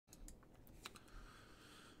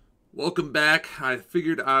Welcome back. I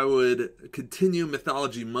figured I would continue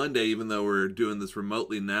Mythology Monday, even though we're doing this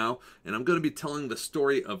remotely now. And I'm going to be telling the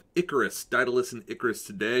story of Icarus, Daedalus and Icarus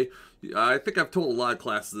today. I think I've told a lot of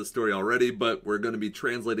classes this story already, but we're going to be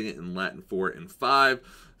translating it in Latin 4 and 5.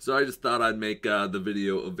 So I just thought I'd make the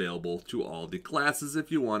video available to all the classes if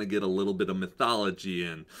you want to get a little bit of mythology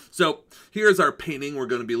in. So here's our painting we're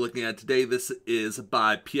going to be looking at today. This is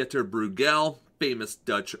by Pieter Bruegel, famous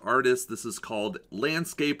Dutch artist. This is called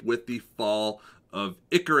Landscape with the Fall of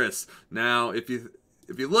Icarus. Now, if you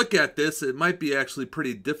look at this, it might be actually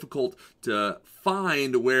pretty difficult to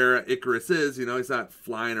find where Icarus is. You know, he's not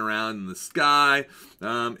flying around in the sky.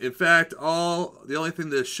 In fact, the only thing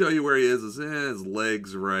to show you where he is his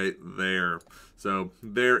legs right there. So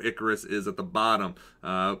there Icarus is at the bottom.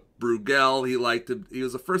 Bruegel, he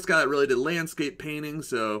was the first guy that really did landscape painting,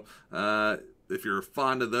 so if you're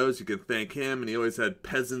fond of those, you can thank him. And he always had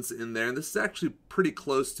peasants in there. And this is actually pretty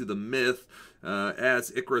close to the myth. As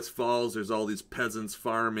Icarus falls, there's all these peasants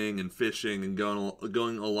farming and fishing and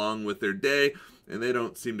going along with their day. And they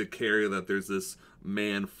don't seem to care that there's this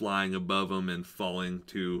man flying above them and falling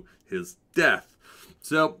to his death.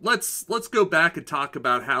 So let's go back and talk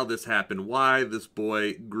about how this happened, why this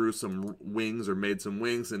boy grew some wings or made some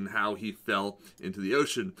wings, and how he fell into the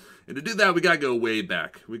ocean. And to do that, we got to go way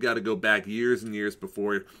back. We got to go back years and years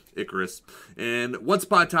before Icarus. And once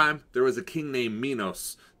upon a time, there was a king named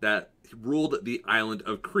Minos that ruled the island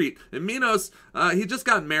of Crete. And Minos, he just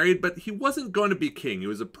got married, but he wasn't going to be king. He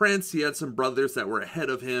was a prince. He had some brothers that were ahead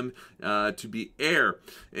of him to be heir.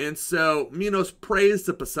 And so Minos prays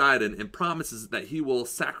to Poseidon and promises that he will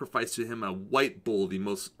sacrifice to him a white bull, the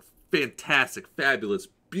most fantastic, fabulous,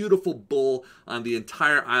 beautiful bull on the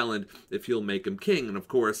entire island if he'll make him king. And of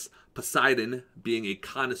course, Poseidon, being a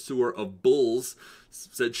connoisseur of bulls,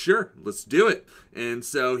 said, sure, let's do it. And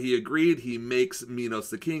so he agreed. He makes Minos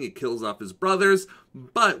the king. He kills off his brothers.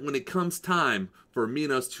 But when it comes time for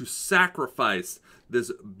Minos to sacrifice this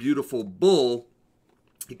beautiful bull,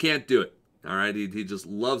 he can't do it. All right, he just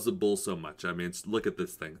loves the bull so much. I mean, look at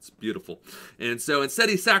this thing. It's beautiful. And so instead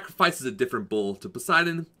he sacrifices a different bull to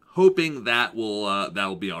Poseidon, hoping that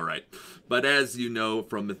will be all right. But as you know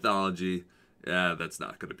from mythology, that's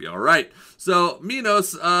not going to be all right. So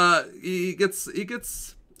Minos, he gets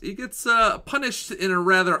punished in a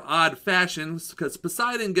rather odd fashion because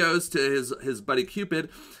Poseidon goes to his buddy Cupid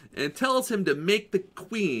and tells him to make the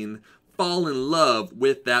queen fall in love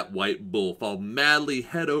with that white bull, fall madly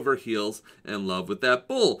head over heels in love with that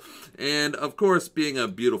bull. And of course, being a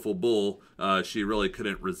beautiful bull, she really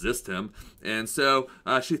couldn't resist him. And so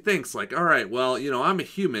she thinks like, all right, well, you know, I'm a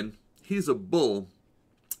human, he's a bull.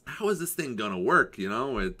 How is this thing gonna work? You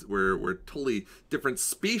know, we're totally different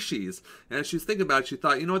species. And she was thinking about it, she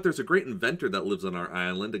thought, you know what, there's a great inventor that lives on our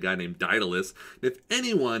island, a guy named Daedalus. If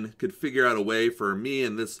anyone could figure out a way for me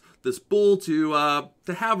and this bull to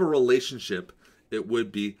have a relationship, it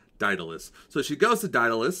would be Daedalus. So she goes to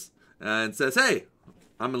Daedalus and says, hey,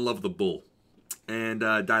 I'm in love with the bull. And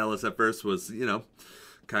Daedalus at first was, you know,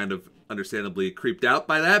 kind of understandably creeped out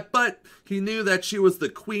by that, but he knew that she was the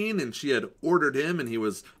queen and she had ordered him and he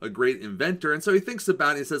was a great inventor. And so he thinks about it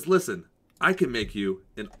and he says, listen, I can make you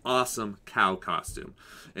an awesome cow costume.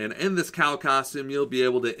 And in this cow costume, you'll be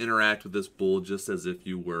able to interact with this bull just as if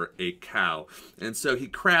you were a cow. And so he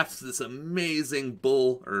crafts this amazing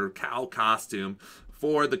bull or cow costume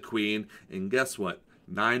for the queen. And guess what?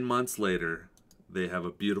 9 months later, they have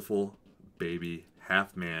a beautiful baby,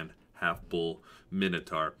 half man, half bull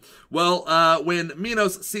minotaur. Well, when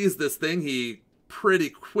Minos sees this thing, he pretty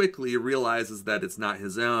quickly realizes that it's not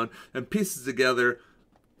his own and pieces together,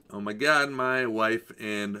 oh my god, my wife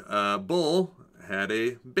and bull had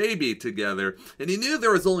a baby together. And he knew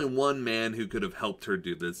there was only one man who could have helped her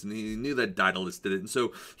do this, and he knew that Daedalus did it. And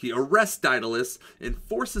so he arrests Daedalus and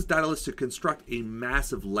forces Daedalus to construct a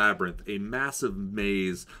massive labyrinth, a massive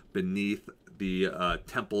maze beneath the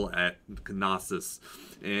temple at Knossos.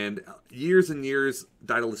 And years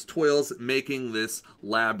Daedalus toils making this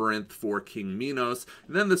labyrinth for King Minos.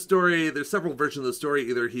 And then the story, there's several versions of the story.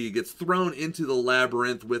 Either he gets thrown into the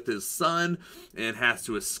labyrinth with his son and has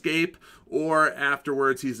to escape, or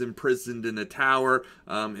afterwards he's imprisoned in a tower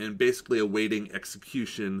and basically awaiting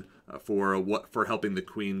execution for helping the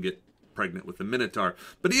queen get pregnant with the Minotaur.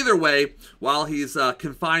 But either way, while he's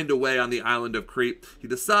confined away on the island of Crete, he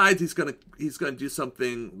decides he's gonna do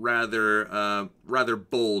something rather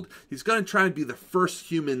bold. He's gonna try and be the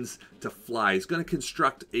first humans to fly. He's gonna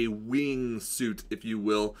construct a wing suit, if you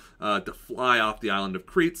will, to fly off the island of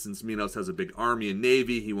Crete. Since Minos has a big army and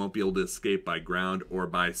navy, he won't be able to escape by ground or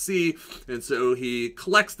by sea, and so he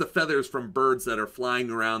collects the feathers from birds that are flying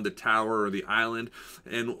around the tower or the island,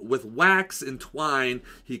 and with wax and twine,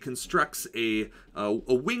 he constructs a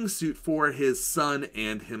wingsuit for his son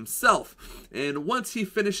and himself. And once he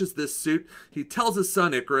finishes this suit, he tells his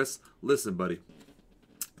son Icarus, listen, buddy,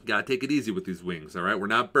 gotta take it easy with these wings, all right? We're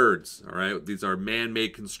not birds, all right? These are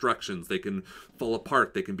man-made constructions. They can fall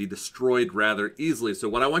apart. They can be destroyed rather easily. So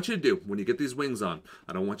what I want you to do when you get these wings on,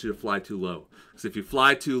 I don't want you to fly too low. Because if you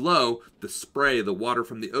fly too low, the spray, the water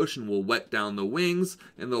from the ocean will wet down the wings,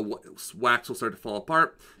 and the wax will start to fall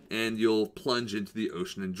apart, and you'll plunge into the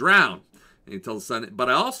ocean and drown. And he tells the sun, but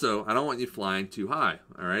I don't want you flying too high.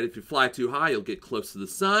 All right, if you fly too high, you'll get close to the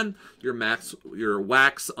sun. Your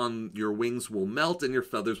wax on your wings will melt, and your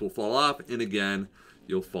feathers will fall off. And again,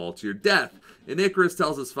 you'll fall to your death. And Icarus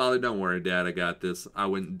tells his father, don't worry, Dad, I got this. I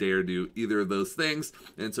wouldn't dare do either of those things.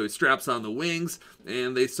 And so he straps on the wings,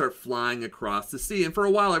 and they start flying across the sea. And for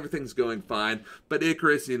a while, everything's going fine. But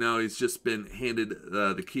Icarus, he's just been handed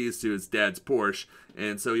the keys to his dad's Porsche.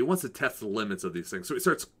 And so he wants to test the limits of these things. So he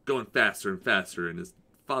starts going faster and faster. And his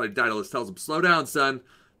father, Daedalus, tells him, slow down, son.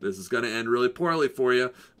 This is going to end really poorly for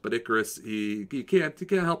you. But Icarus, he can't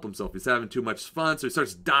help himself. He's having too much fun. So he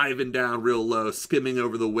starts diving down real low, skimming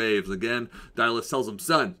over the waves. Again, Daedalus tells him,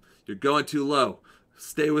 son, you're going too low.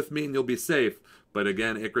 Stay with me and you'll be safe. But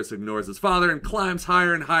again, Icarus ignores his father and climbs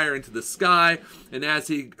higher and higher into the sky. And as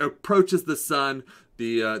he approaches the sun,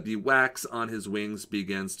 the wax on his wings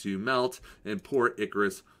begins to melt. And poor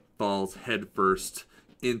Icarus falls headfirst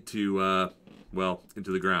into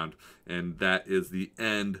the ground. And that is the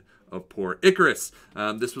end of poor Icarus.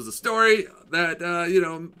 This was a story that,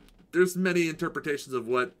 there's many interpretations of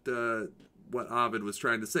what Ovid was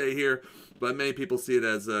trying to say here, but many people see it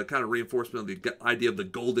as a kind of reinforcement of the idea of the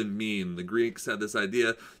golden mean. The Greeks had this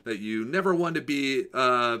idea that you never want to be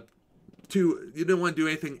you didn't want to do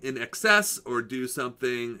anything in excess or do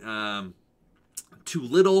something too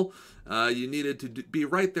little. You needed to be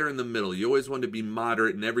right there in the middle. You always wanted to be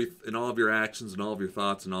moderate in all of your actions and all of your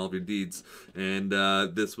thoughts and all of your deeds. And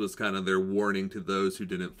this was kind of their warning to those who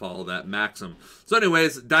didn't follow that maxim. So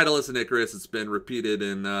anyways, Daedalus and Icarus, it's been repeated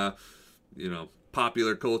in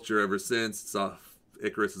popular culture ever since.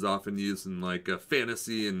 Icarus is often used in like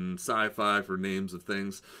fantasy and sci-fi for names of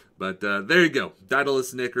things. But there you go.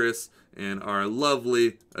 Daedalus and Icarus, and our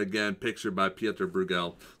lovely, again, pictured by Pietro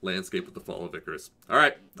Bruegel, landscape with the fall of Icarus. All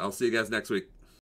right, I'll see you guys next week.